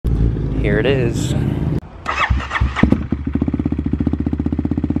Here it is.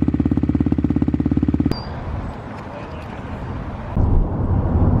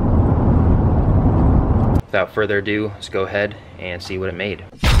 Without further ado, let's go ahead and see what it made.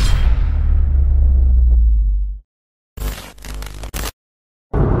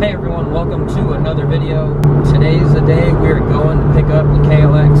 Hey everyone, welcome to another video. Today's the day we're going to pick up the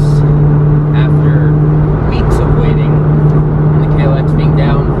KLX after weeks of waiting and the KLX being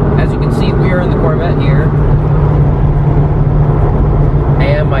down. As you can see, we are in the Corvette here.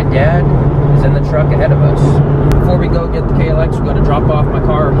 And my dad is in the truck ahead of us. Before we go get the KLX, we're going to drop off my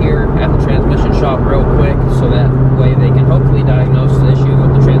car here at the transmission shop real quick so that way they can hopefully diagnose the issue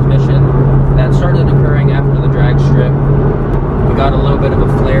with the transmission that started occurring after the drag strip. We got a little bit of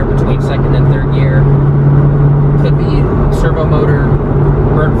a flare between second and third gear. Could be servo motor,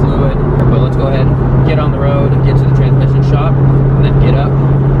 burnt fluid, but let's go ahead and get on the road and get to the transmission shop and then get up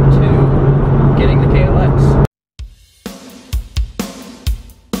to getting the KLX.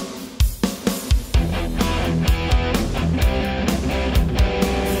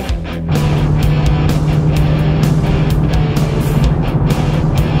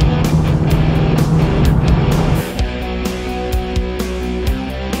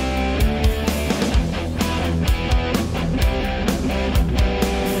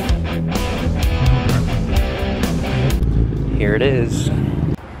 Here it is.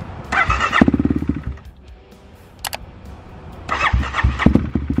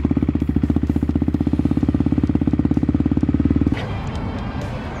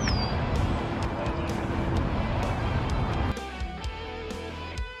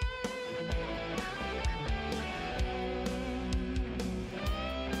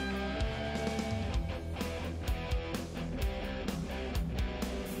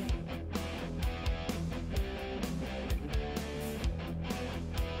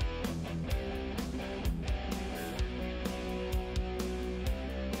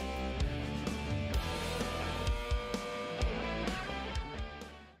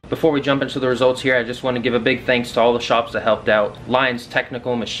 Before we jump into the results here, I just want to give a big thanks to all the shops that helped out. Lions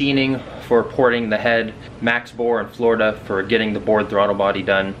Technical Machining for porting the head, Max Bore in Florida for getting the board throttle body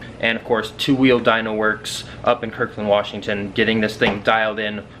done, and of course Two Wheel Dyno Works up in Kirkland, Washington, getting this thing dialed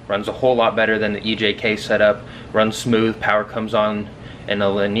in. Runs a whole lot better than the EJK setup, runs smooth, power comes on in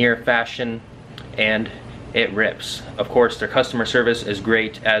a linear fashion, and it rips. Of course, their customer service is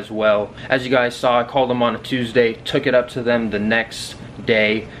great as well. As you guys saw, I called them on a Tuesday, took it up to them the next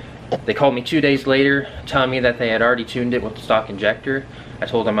day. They called me 2 days later, telling me that they had already tuned it with the stock injector. I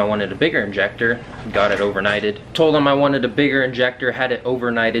told them I wanted a bigger injector, got it overnighted. Told them I wanted a bigger injector, had it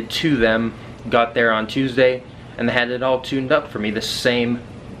overnighted to them, got there on Tuesday, and they had it all tuned up for me the same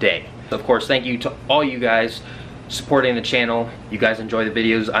day. Of course, thank you to all you guys supporting the channel. You guys enjoy the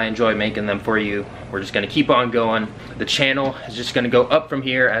videos, I enjoy making them for you. We're just gonna keep on going. The channel is just gonna go up from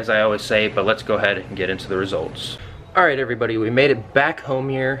here, as I always say, but let's go ahead and get into the results. Alright everybody, we made it back home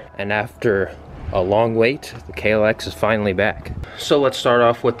here, and after a long wait, the KLX is finally back. So let's start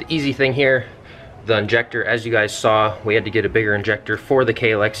off with the easy thing here. The injector, as you guys saw, we had to get a bigger injector for the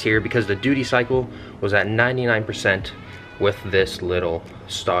KLX here because the duty cycle was at 99% with this little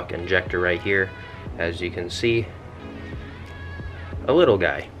stock injector right here. As you can see, a little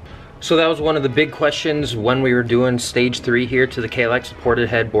guy. So that was one of the big questions when we were doing stage 3 here to the KLX, ported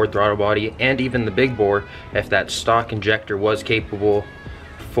head, board throttle body, and even the big bore, if that stock injector was capable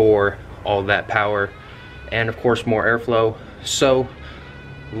for all that power and of course more airflow. So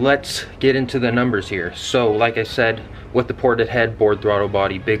let's get into the numbers here. So like I said, with the ported head, board throttle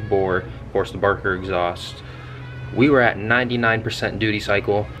body, big bore, of course the Barker exhaust, we were at 99% duty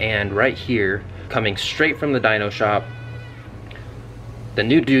cycle, and right here, coming straight from the dyno shop, the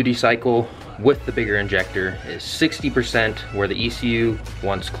new duty cycle with the bigger injector is 60% where the ECU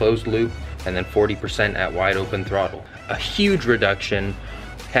wants closed loop, and then 40% at wide open throttle. A huge reduction.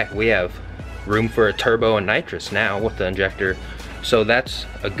 Heck, we have room for a turbo and nitrous now with the injector, so that's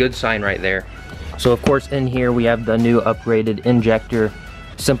a good sign right there. So of course in here we have the new upgraded injector.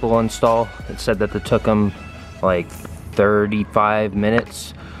 Simple install. It said that it took them like 35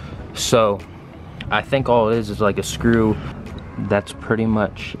 minutes. So I think all it is like a screw. That's pretty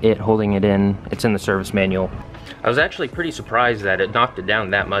much it holding it in. It's in the service manual. I was actually pretty surprised that it knocked it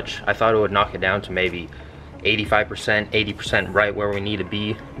down that much. I thought it would knock it down to maybe 85%, 80% right where we need to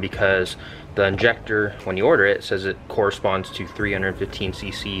be, because the injector, when you order it, it says it corresponds to 315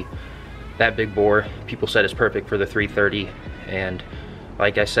 cc. That big bore, people said is perfect for the 330, and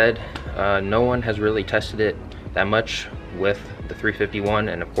like I said, no one has really tested it that much with the 351,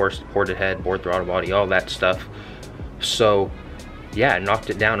 and of course the ported head, board throttle body, all that stuff. So yeah, it knocked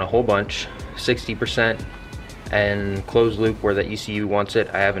it down a whole bunch, 60%. And closed loop where the ECU wants it.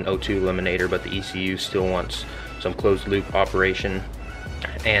 I have an O2 eliminator, but the ECU still wants some closed loop operation.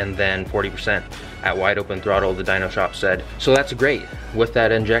 And then 40% at wide open throttle, the dyno shop said. So that's great with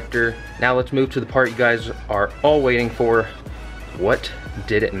that injector. Now let's move to the part you guys are all waiting for. What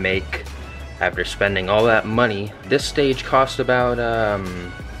did it make after spending all that money? This stage cost about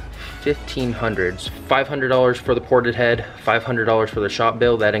 $1,500. $500 for the ported head, $500 for the shop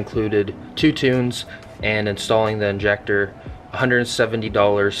bill. That included 2 tunes and installing the injector,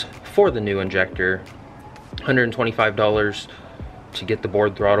 $170 for the new injector, $125 to get the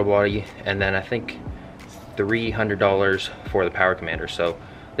board throttle body, and then I think $300 for the power commander. So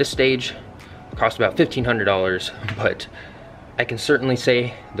this stage cost about $1,500, but I can certainly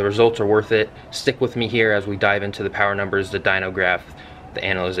say the results are worth it. Stick with me here as we dive into the power numbers, the dyno graph, the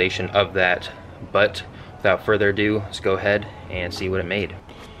analyzation of that. But without further ado, let's go ahead and see what it made.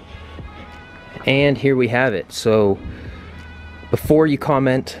 And here we have it. So before you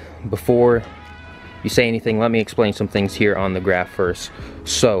comment, before you say anything, let me explain some things here on the graph first.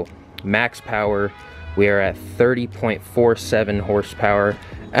 So max power, we are at 30.47 horsepower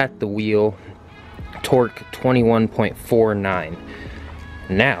at the wheel, torque 21.49.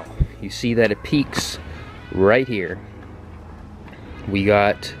 Now you see that it peaks right here. We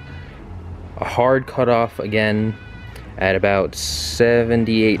got a hard cutoff again at about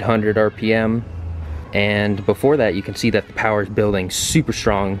 7,800 RPM, and before that you can see that the power is building super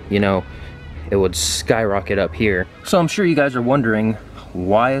strong. You know, it would skyrocket up here. So I'm sure you guys are wondering,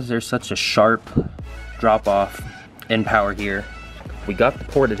 why is there such a sharp drop off in power here? We got the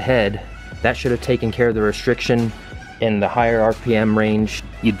ported head. That should have taken care of the restriction in the higher RPM range.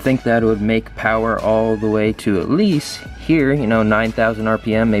 You'd think that it would make power all the way to at least here, you know, 9,000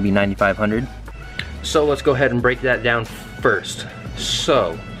 RPM, maybe 9,500. So let's go ahead and break that down first.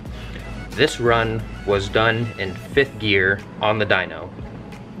 So this run was done in 5th gear on the dyno,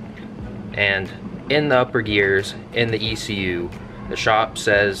 and in the upper gears in the ECU, the shop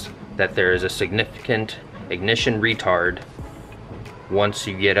says that there is a significant ignition retard once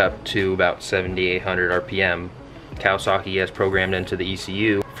you get up to about 7,800 RPM. Kawasaki has programmed into the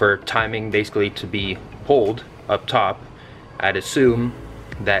ECU for timing basically to be pulled up top. I'd assume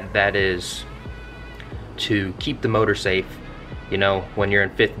that that is to keep the motor safe. You know, when you're in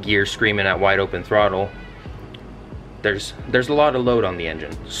 5th gear screaming at wide open throttle, there's a lot of load on the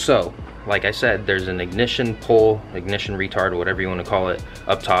engine. So like I said, there's an ignition pull, ignition retard, whatever you want to call it,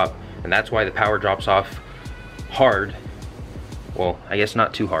 up top, and that's why the power drops off hard. Well, I guess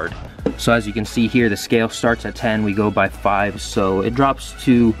not too hard. So as you can see here, the scale starts at 10, we go by 5, so it drops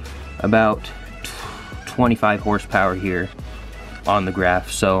to about 25 horsepower here on the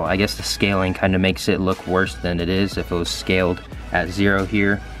graph. So I guess the scaling kind of makes it look worse than it is. If it was scaled at 0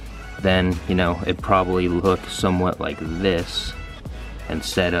 here, then, you know, it probably look somewhat like this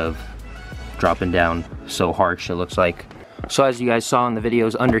instead of dropping down so harsh it looks like. So as you guys saw in the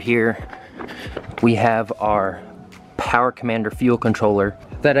videos under here, we have our power commander fuel controller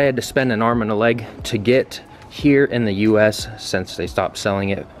that I had to spend an arm and a leg to get here in the US since they stopped selling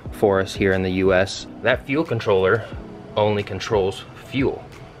it for us here in the US. That fuel controller only controls fuel.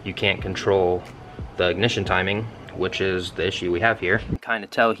 You can't control the ignition timing, which is the issue we have here. You can kind of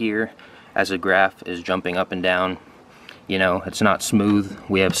tell here as the graph is jumping up and down. You know, it's not smooth.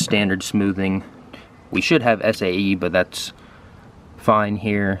 We have standard smoothing. We should have SAE, but that's fine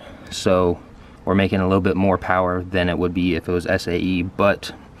here. So we're making a little bit more power than it would be if it was SAE,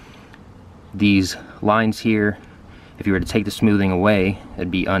 but these lines here, if you were to take the smoothing away, it'd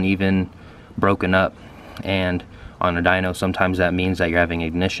be uneven, broken up, and on a dyno sometimes that means that you're having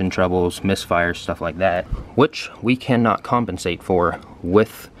ignition troubles, misfires, stuff like that, which we cannot compensate for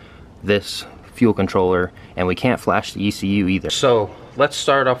with this fuel controller, and we can't flash the ECU either. So let's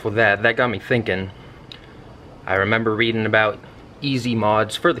start off with that. That got me thinking. I remember reading about easy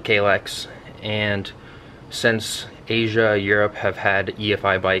mods for the KLX, and since Asia, Europe have had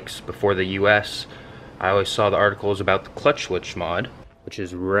EFI bikes before the US, I always saw the articles about the clutch switch mod, which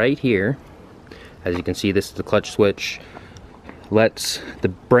is right here. As you can see, this is the clutch switch. Lets the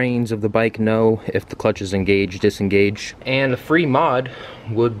brains of the bike know if the clutch is engaged, disengaged. And a free mod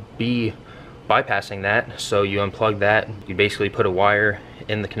would be bypassing that. So you unplug that, you basically put a wire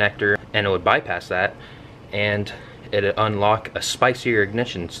in the connector and it would bypass that, and it'd unlock a spicier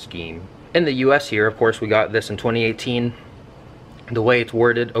ignition scheme. In the US here, of course, we got this in 2018. The way it's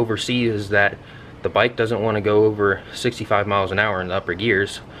worded overseas is that the bike doesn't want to go over 65 miles an hour in the upper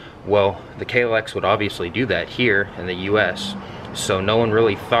gears. Well, the KLX would obviously do that here in the US. So no one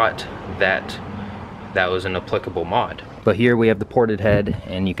really thought that that was an applicable mod. But here we have the ported head,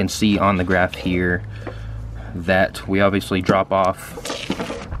 and you can see on the graph here that we obviously drop off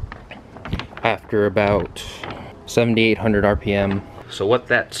after about 7,800 RPM. So what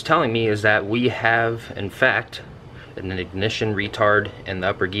that's telling me is that we have, in fact, an ignition retard in the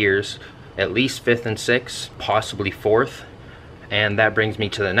upper gears, at least 5th and 6th, possibly 4th. And that brings me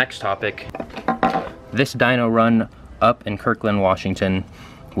to the next topic. This dyno run up in Kirkland, Washington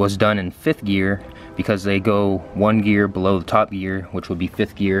was done in 5th gear because they go 1 gear below the top gear, which would be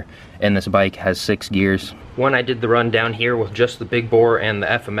 5th gear, and this bike has 6 gears. When I did the run down here with just the big bore and the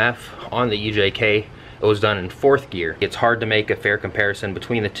FMF on the EJK, it was done in 4th gear. It's hard to make a fair comparison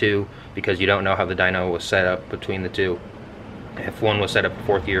between the two because you don't know how the dyno was set up between the two. If one was set up in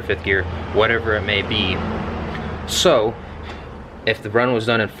 4th gear, 5th gear, whatever it may be. So, if the run was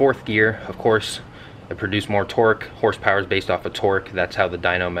done in 4th gear, of course, it produced more torque. Horsepower is based off of torque. That's how the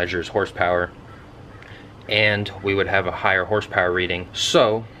dyno measures horsepower. And we would have a higher horsepower reading.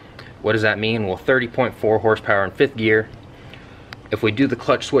 So, what does that mean? Well, 30.4 horsepower in 5th gear. If we do the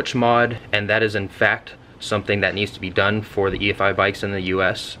clutch switch mod, and that is in fact something that needs to be done for the EFI bikes in the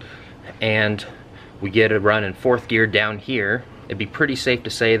US, and we get a run in 4th gear down here, it'd be pretty safe to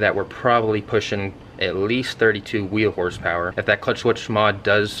say that we're probably pushing at least 32 wheel horsepower. If that clutch switch mod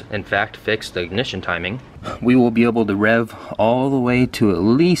does in fact fix the ignition timing, we will be able to rev all the way to at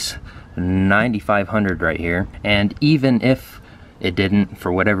least 9,500 right here. And even if it didn't,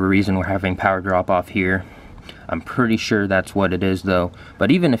 for whatever reason we're having power drop off here, I'm pretty sure that's what it is though,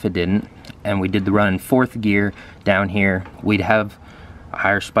 but even if it didn't and we did the run in 4th gear down here, we'd have a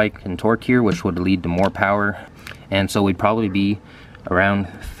higher spike in torque here, which would lead to more power, and so we'd probably be around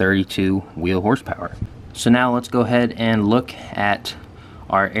 32 wheel horsepower. So now let's go ahead and look at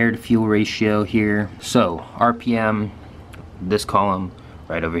our air to fuel ratio here. So RPM, this column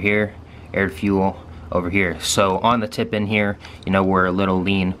right over here, air to fuel over here. So on the tip in here, you know, we're a little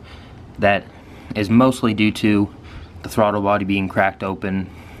lean. That is mostly due to the throttle body being cracked open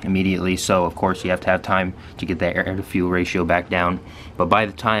immediately, so of course you have to have time to get that air to fuel ratio back down. But by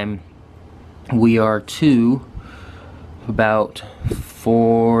the time we are to about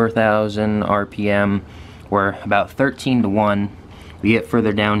 4,000 RPM, we're about 13 to 1. We get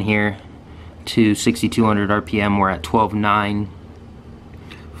further down here to 6,200 RPM, we're at 12.9.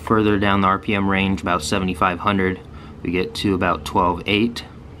 Further down the RPM range, about 7,500, we get to about 12.8.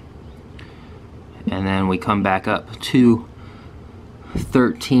 And then we come back up to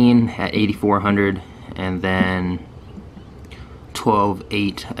 13 at 8,400, and then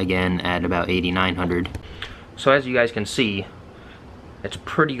 12.8 again at about 8,900. So as you guys can see, it's a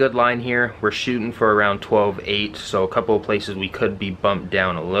pretty good line here. We're shooting for around 12.8, so a couple of places we could be bumped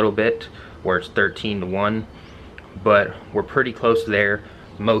down a little bit where it's 13 to 1, but we're pretty close there.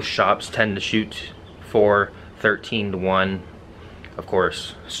 Most shops tend to shoot for 13 to 1. Of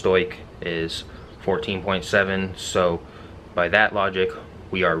course, Stoic is 14.7, so by that logic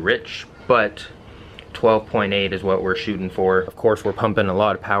we are rich, but 12.8 is what we're shooting for. Of course, we're pumping a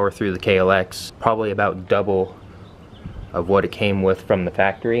lot of power through the KLX, probably about double of what it came with from the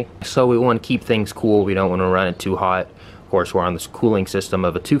factory. So we want to keep things cool, we don't want to run it too hot. Of course, we're on this cooling system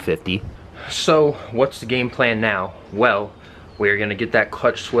of a 250. So what's the game plan now? Well, we're gonna get that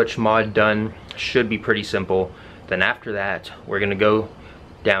clutch switch mod done. Should be pretty simple. Then after that, we're gonna go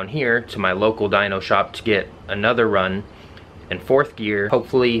down here to my local dyno shop to get another run in 4th gear.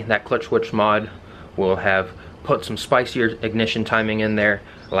 Hopefully that clutch switch mod will have put some spicier ignition timing in there,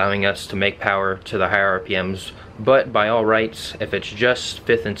 allowing us to make power to the higher RPMs. But by all rights, if it's just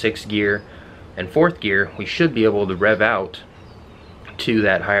 5th and 6th gear and 4th gear, we should be able to rev out to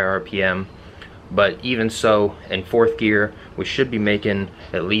that higher RPM. But even so, in 4th gear, we should be making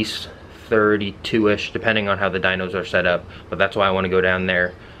at least 32-ish, depending on how the dynos are set up. But that's why I want to go down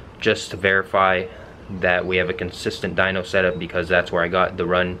there, just to verify that we have a consistent dyno setup, because that's where I got the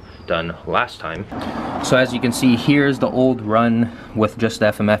run done last time. So as you can see, here's the old run with just the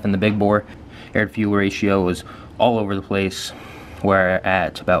FMF and the big bore. Air to fuel ratio was all over the place. We're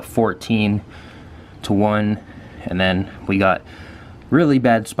at about 14 to 1, and then we got really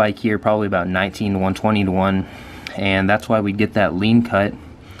bad spike here, probably about 19 to 1, 20 to 1, and that's why we get that lean cut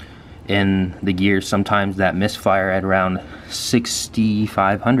in the gears. Sometimes that misfire at around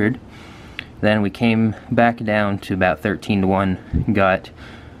 6,500. Then we came back down to about 13 to 1, got a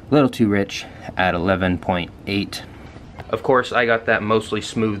little too rich at 11.8. Of course, I got that mostly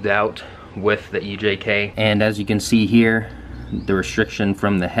smoothed out with the EJK, and as you can see here, the restriction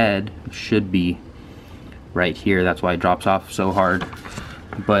from the head should be right here. That's why it drops off so hard.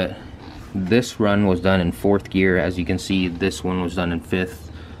 But this run was done in 4th gear. As you can see, this one was done in 5th.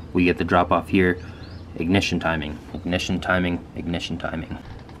 We get the drop off here. ignition timing, ignition timing, ignition timing.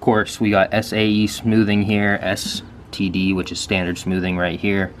 Of course, we got SAE smoothing here, STD, which is standard smoothing right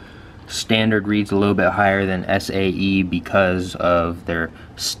here. Standard reads a little bit higher than SAE because of their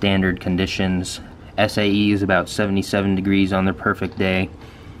standard conditions. SAE is about 77 degrees on their perfect day.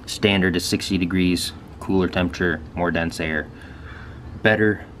 Standard is 60 degrees, cooler temperature, more dense air.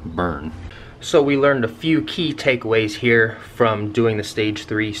 Better burn. So we learned a few key takeaways here from doing the stage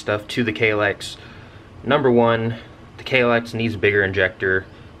 3 stuff to the KLX. Number one, the KLX needs a bigger injector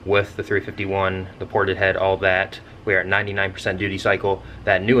with the 351, the ported head, all that. We are at 99% duty cycle.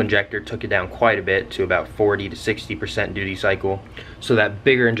 That new injector took it down quite a bit to about 40 to 60% duty cycle. So that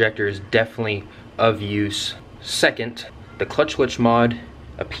bigger injector is definitely of use. Second, the clutch switch mod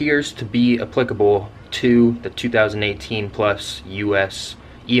appears to be applicable to the 2018 plus US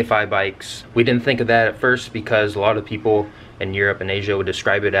EFI bikes. We didn't think of that at first because a lot of people in Europe and Asia would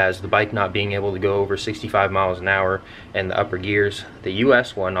describe it as the bike not being able to go over 65 miles an hour in the upper gears. The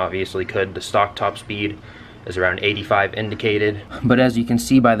US one obviously could. The stock top speed is around 85 indicated. But as you can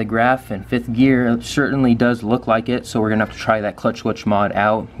see by the graph in 5th gear, it certainly does look like it, so we're gonna have to try that clutch switch mod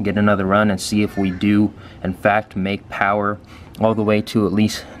out, get another run, and see if we do in fact make power all the way to at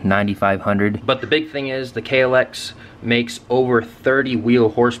least 9,500. But the big thing is the KLX makes over 30 wheel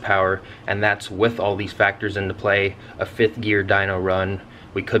horsepower, and that's with all these factors into play. A 5th gear dyno run,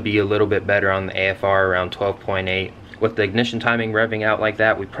 we could be a little bit better on the AFR, around 12.8. With the ignition timing revving out like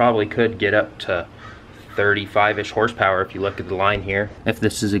that, we probably could get up to 35-ish horsepower if you look at the line here. If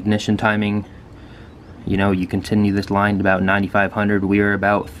this is ignition timing, you know, you continue this line to about 9,500, we are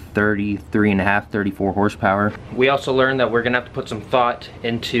about 33.5, 34 horsepower. We also learned that we're gonna have to put some thought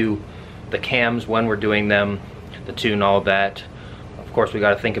into the cams when we're doing them, the tune, all of that. Of course, we got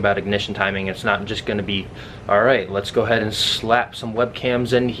to think about ignition timing. It's not just going to be, all right, let's go ahead and slap some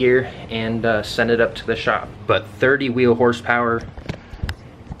webcams in here and send it up to the shop. But 30 wheel horsepower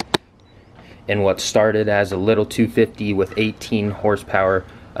in what started as a little 250 with 18 horsepower,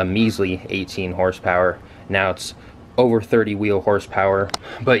 a measly 18 horsepower. Now it's over 30 wheel horsepower.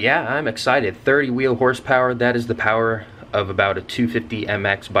 But yeah, I'm excited. 30 wheel horsepower, that is the power of about a 250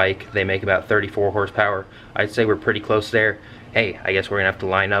 MX bike. They make about 34 horsepower. I'd say we're pretty close there. Hey, I guess we're gonna have to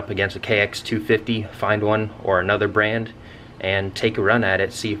line up against a KX250, find one or another brand, and take a run at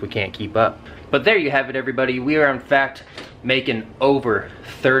it, see if we can't keep up. But there you have it, everybody. We are in fact making over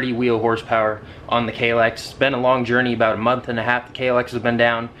 30 wheel horsepower on the KLX. It's been a long journey, about a month and a half the KLX has been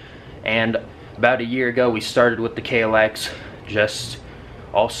down, and about a year ago we started with the KLX, just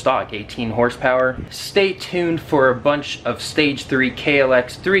all stock, 18 horsepower. Stay tuned for a bunch of stage 3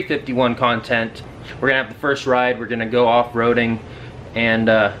 KLX351 content. We're gonna have the first ride, we're gonna go off-roading, and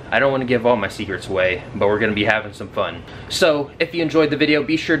I don't want to give all my secrets away, but we're gonna be having some fun. So if you enjoyed the video,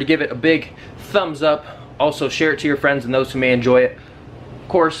 be sure to give it a big thumbs up. Also share it to your friends and those who may enjoy it. Of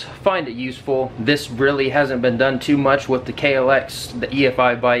course, find it useful. This really hasn't been done too much with the KLX, the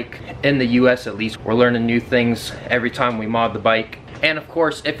EFI bike, in the US at least. We're learning new things every time we mod the bike. And of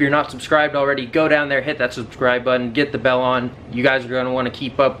course, if you're not subscribed already, go down there, hit that subscribe button, get the bell on. You guys are going to want to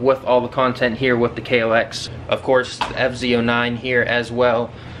keep up with all the content here with the KLX. Of course, the FZ-09 here as well,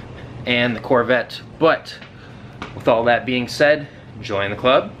 and the Corvette. But with all that being said, join the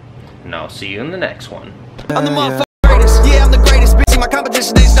club, and I'll see you in the next one. I'm the motherfucking greatest, yeah, I'm the greatest, bitch. My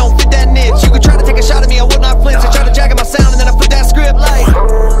competition, they just don't fit that niche. You can try to take a